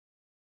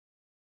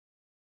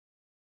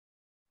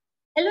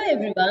Hello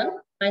everyone,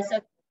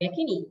 myself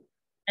Yakini,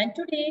 and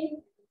today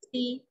we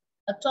see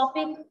a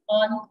topic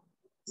on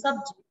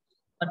subject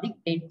or the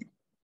grade.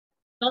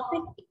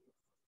 Topic is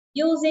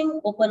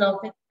using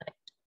OpenOffice.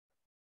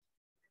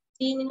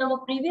 Seen in our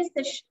previous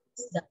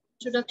sessions, the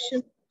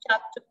introduction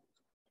chapter,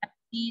 we have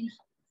seen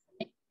how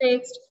to select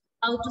text,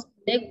 how to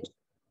select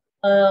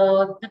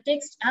the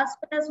text, as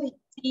well as we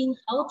have seen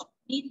how to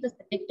read the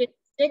selected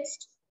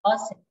text or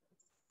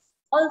sentence.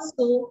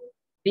 Also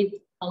with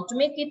how to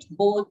make it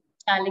bold,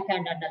 italic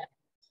and underline.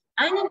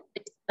 And in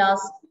this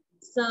class,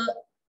 so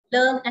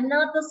learn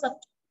another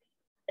subject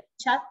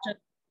chapter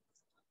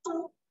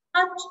to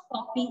cut,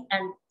 copy,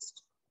 and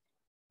paste.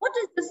 What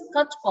is this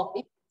cut,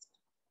 copy?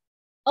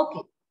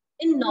 Okay,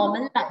 in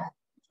normal life,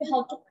 if you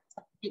have to cut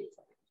something,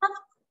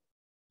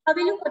 how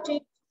will you cut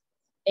it?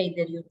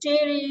 Either you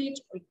tear it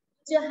or you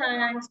use your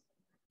hands,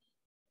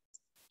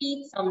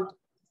 eat something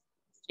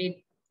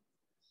straight.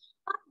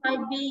 Or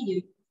might be you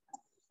use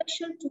a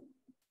special tool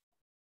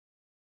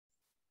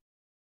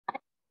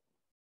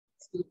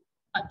to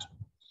cut.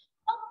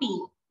 Copy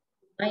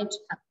might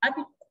have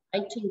habit of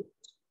writing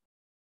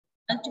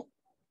it.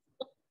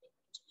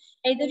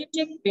 Either you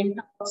take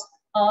printouts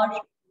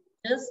or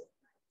just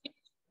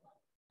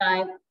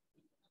type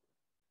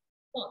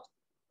what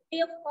way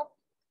of copy.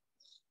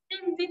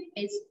 Then we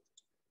paste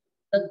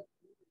the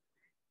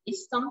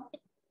is something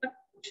but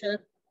function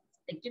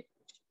selected.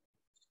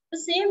 The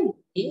same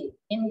way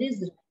in this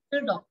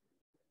writer document,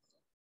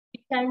 we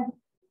can do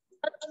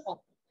such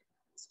copy,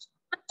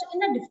 but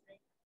in a different.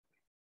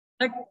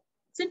 But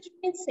it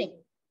remains same.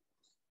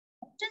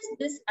 What is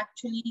this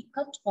actually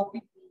cut, copy,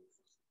 paste?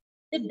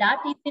 Is it that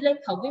easy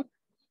like how we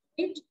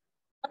it,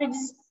 or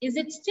is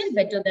it still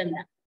better than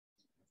that?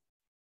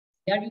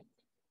 We are using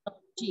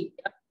technology.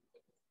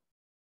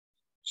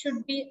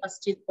 Should be a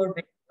still more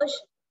better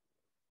version.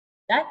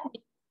 That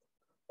means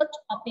cut,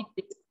 copy,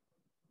 paste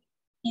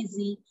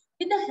easy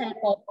with the help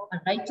of a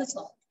writer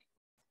software.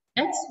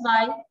 That's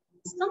why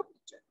it's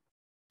computer.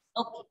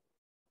 Okay.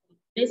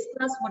 This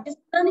class, what is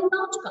learning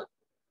outcome?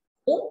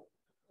 So,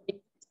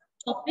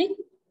 topic.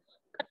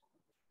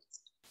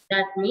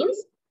 That means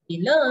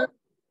we learn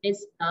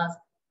this class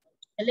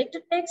select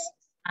a text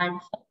and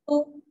how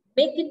to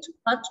make it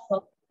cut,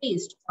 copy,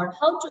 paste, or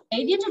how to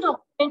edit a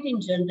document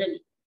in general.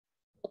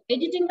 So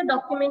editing a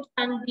document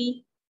can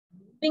be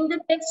moving the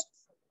text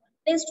from one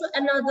place to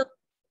another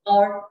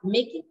or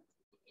making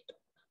it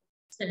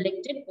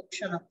selected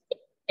portion of the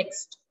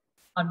text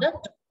or the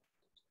document.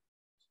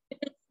 We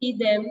will see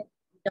them in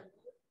the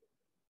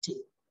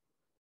detail.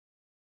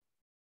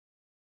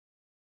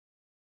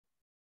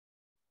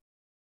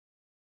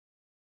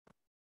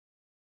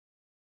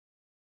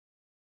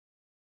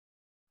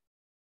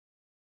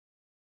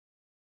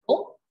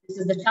 So this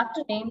is the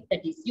chapter name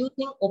that is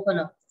using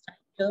OpenOffice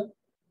Writer.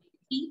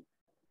 The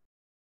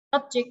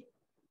subject,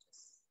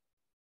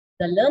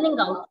 the learning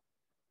out,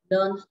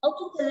 learn how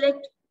to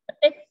select a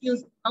text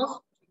using mouse.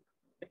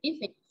 Already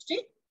finished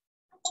it.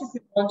 If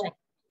you want,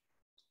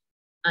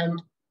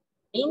 and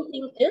main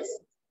thing is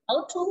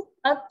how to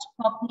cut,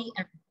 copy,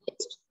 and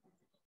paste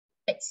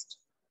text.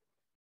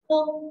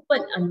 So,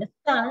 well,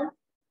 understand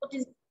what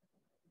is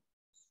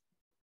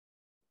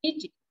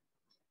it.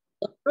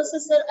 The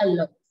processor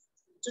allows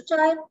to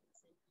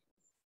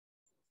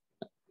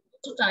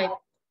type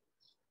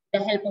the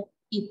help of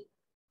keyboard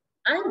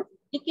and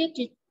indicate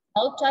it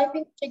how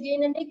typing it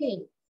again and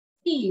again.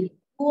 See,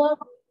 you are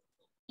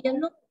the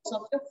notes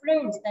of your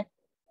friends that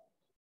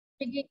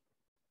again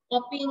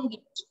copying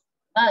it,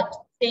 but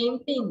same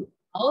thing.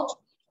 How to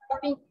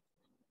typing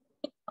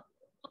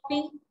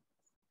copy?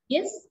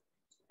 Yes,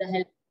 the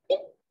help of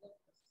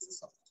the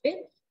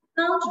software.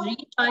 Now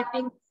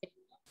retyping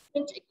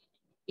it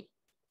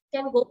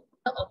can go to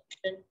the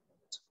option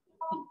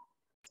copy.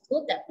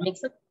 So that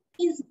makes it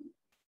easy.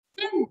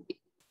 Then it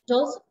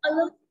also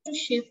allows you to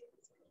shift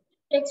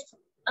text from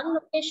one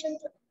location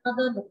to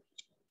another location.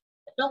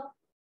 The document.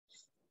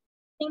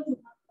 Think you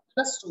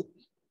have a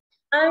story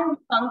and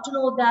come to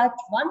know that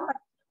one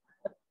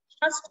particular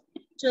has to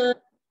be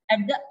written at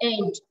the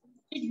end.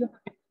 Instead, you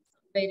have it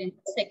somewhere in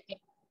the second.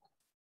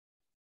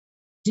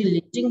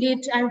 Deleting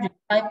it and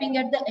retyping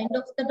at the end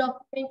of the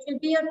document will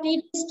be a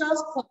tedious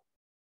task for you.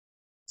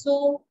 So,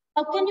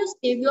 how can you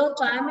save your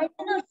time and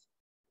energy?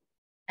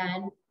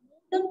 And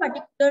the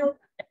particular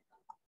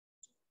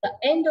the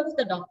end of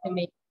the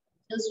document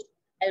just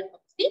help of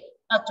the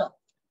author.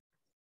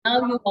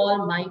 Now you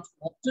all might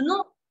want to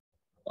know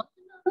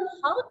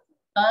how to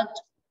cut,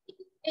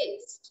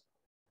 paste.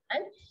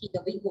 And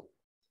here we go.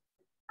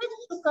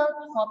 Let's to cut,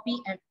 copy,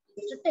 and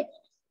paste the text.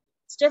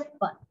 Step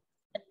 1.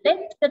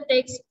 Select the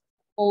text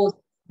as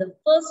the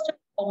first and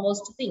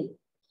foremost thing.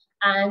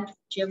 And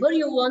whichever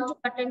you want to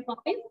cut and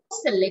copy,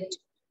 select.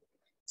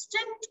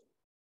 Step 2.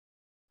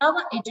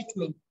 Our edit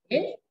menu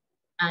here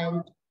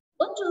and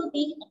go to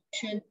the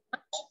option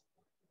cut,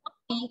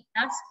 copy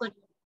as per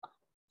your requirement.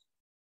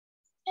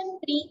 Step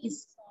 3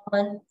 is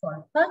common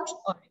for cut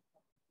or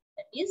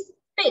that is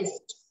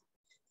paste.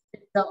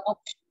 The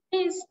option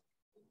is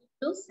you need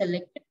to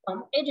select it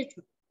from edit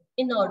menu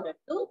in order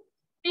to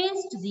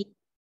paste the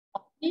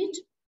copied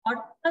or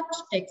cut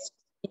text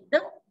in the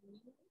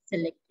new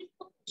selected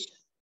location.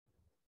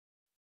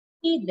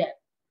 See them.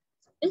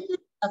 So this is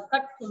a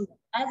cut symbol.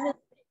 As I said,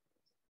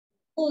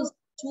 use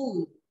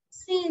tool,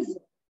 scissors.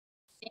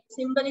 Same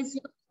symbol is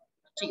used for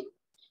cutting.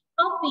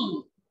 Copy.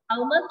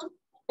 How much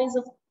copies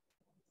of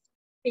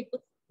paper?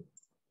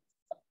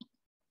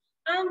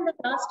 And the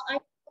last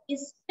item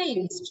is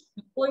paste.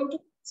 You're going to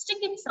stick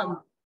it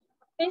somewhere.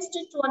 Paste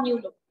it to a new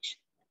location.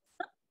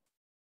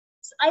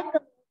 This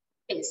item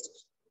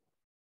paste.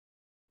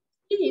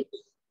 See it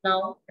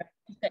now.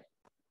 Okay.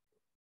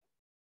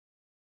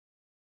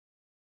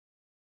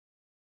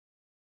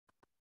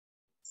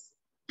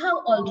 I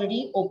have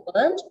already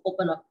opened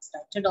OpenOffice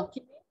Writer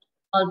document.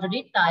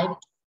 Already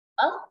typed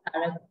a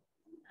paragraph.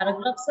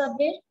 Paragraphs are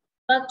there,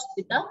 but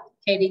with a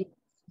heading.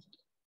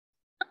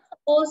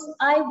 Suppose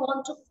I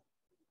want to,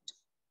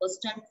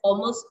 first and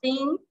foremost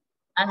thing,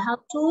 I have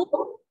to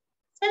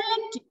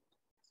select it.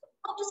 So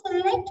how to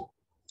select?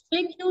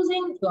 Click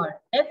using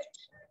your left,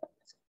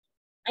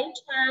 right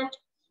hand,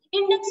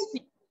 index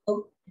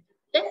finger,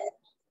 left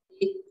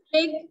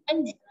click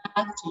and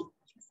drag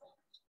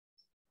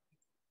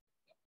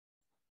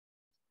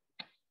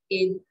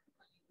it.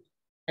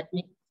 That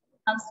means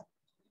have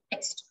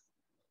text.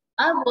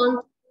 I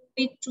want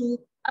to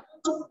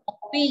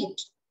copy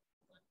it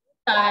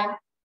time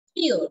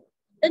here,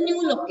 the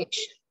new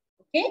location.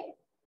 Okay.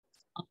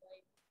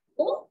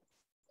 So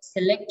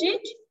select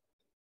it,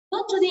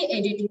 go to the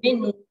edit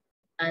menu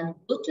and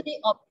go to the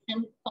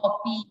option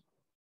copy.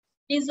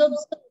 Please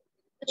observe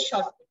the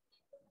shortcut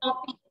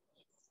copy.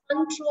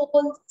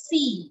 Control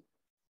C.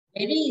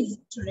 Very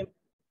easy to remember.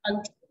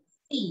 Control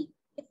C.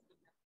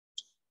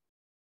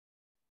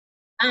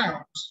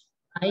 And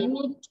I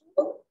need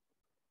to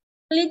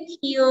click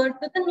here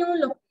to the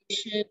new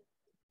location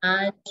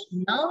and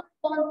now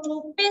I want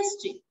to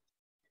paste it.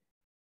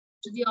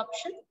 To the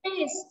option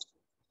paste.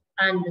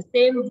 And the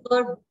same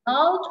word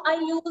without I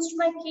used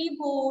my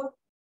keyboard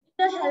with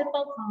the help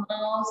of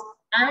mouse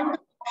and the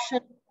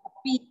option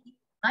copy.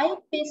 I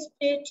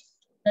pasted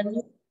the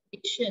new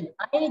location.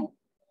 I did not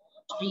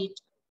read.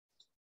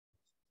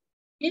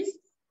 Is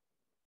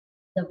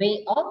the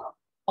way of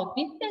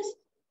copy paste.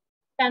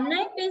 Can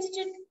I paste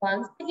it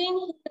once again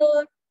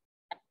here?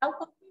 I have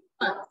copied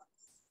once.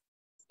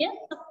 Yes,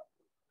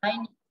 I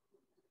need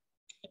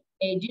to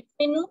edit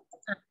menu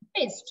and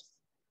paste.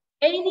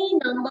 Any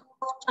number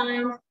of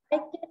times I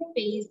can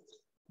paste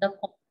the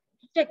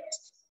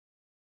text.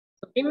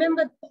 So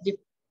remember this.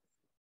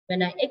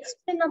 When I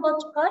explain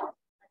about cut,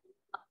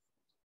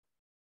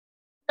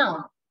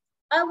 now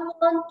I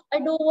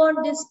don't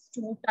want this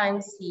 2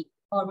 times C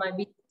or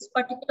maybe this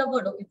particular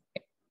word. Okay.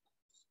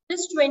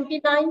 This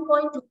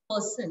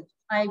 29.2%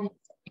 I will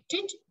select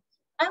it.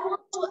 I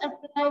want to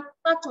apply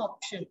cut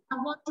option. I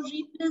want to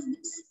replace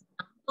this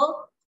number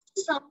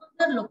to some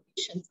other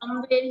location.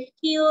 Somewhere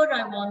here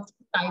I want to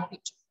type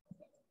it.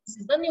 This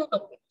is the new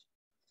location.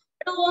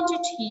 I don't want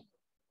it here.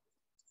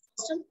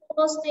 First and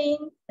foremost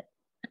thing,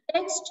 the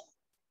text,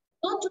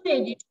 go to the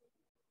edit,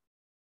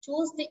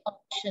 choose the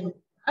option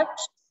cut.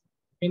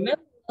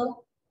 Remember,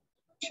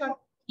 short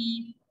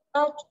key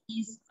cut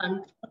is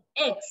Ctrl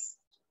X.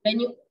 When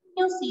you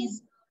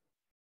use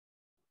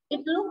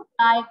it looks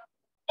like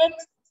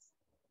X.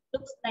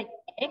 Looks like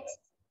X.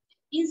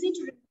 Easy to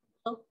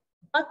remember.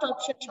 Cut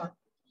option short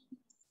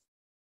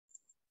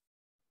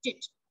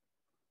key.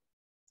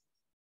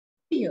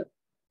 Here,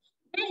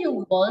 where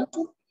you want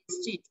to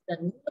paste it, the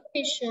new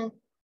location,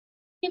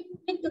 click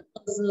the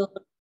cursor,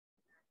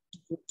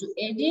 go to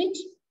edit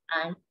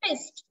and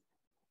paste.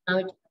 Now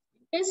it has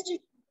been pasted.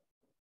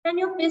 Can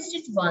you paste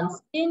it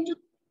once into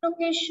the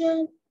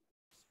location?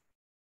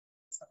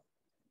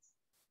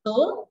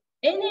 So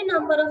any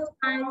number of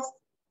times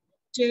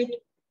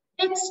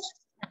text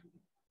and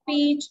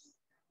repeat,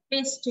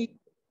 paste it,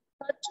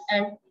 cut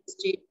and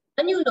paste it,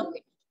 the new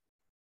location.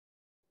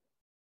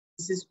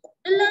 This is what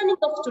the learning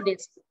of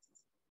today's class.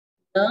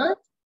 Learn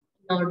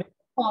in order to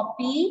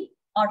copy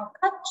or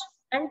cut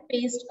and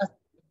paste a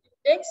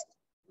text,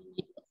 we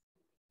need to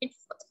it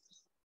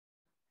first.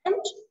 And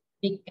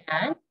we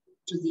can go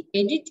to the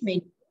edit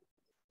menu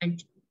and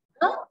choose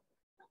the cut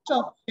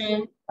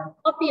option or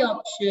copy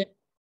option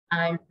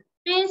and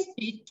paste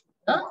it to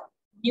the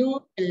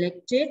new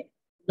selected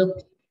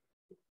location.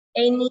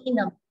 Any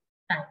number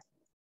of times.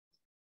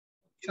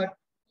 Short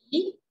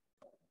key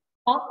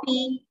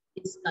copy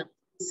is Ctrl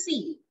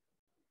C.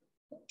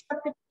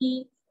 Short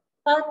key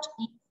cut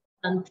is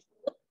Ctrl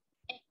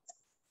X.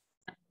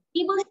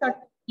 Keyboard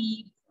shortcut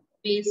key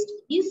paste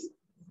is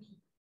V.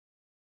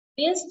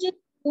 Paste is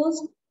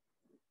used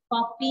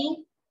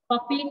copy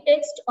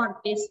text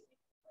or paste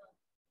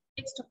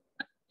text.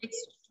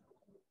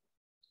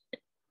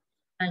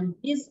 And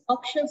these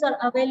options are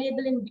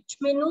available in which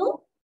menu?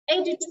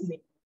 Edit menu.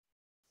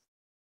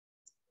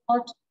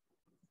 What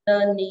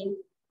the name?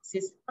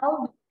 This is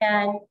how we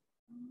can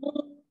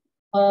move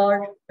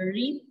or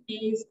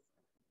replace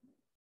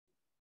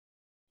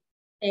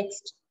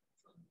text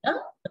from the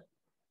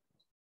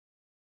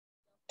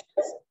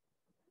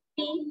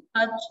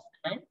cut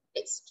and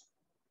waste.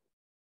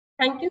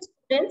 Thank you,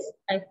 students.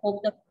 I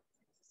hope the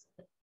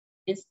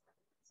is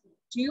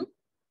you.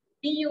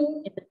 See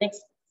you in the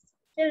next.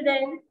 Till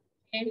then,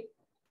 okay.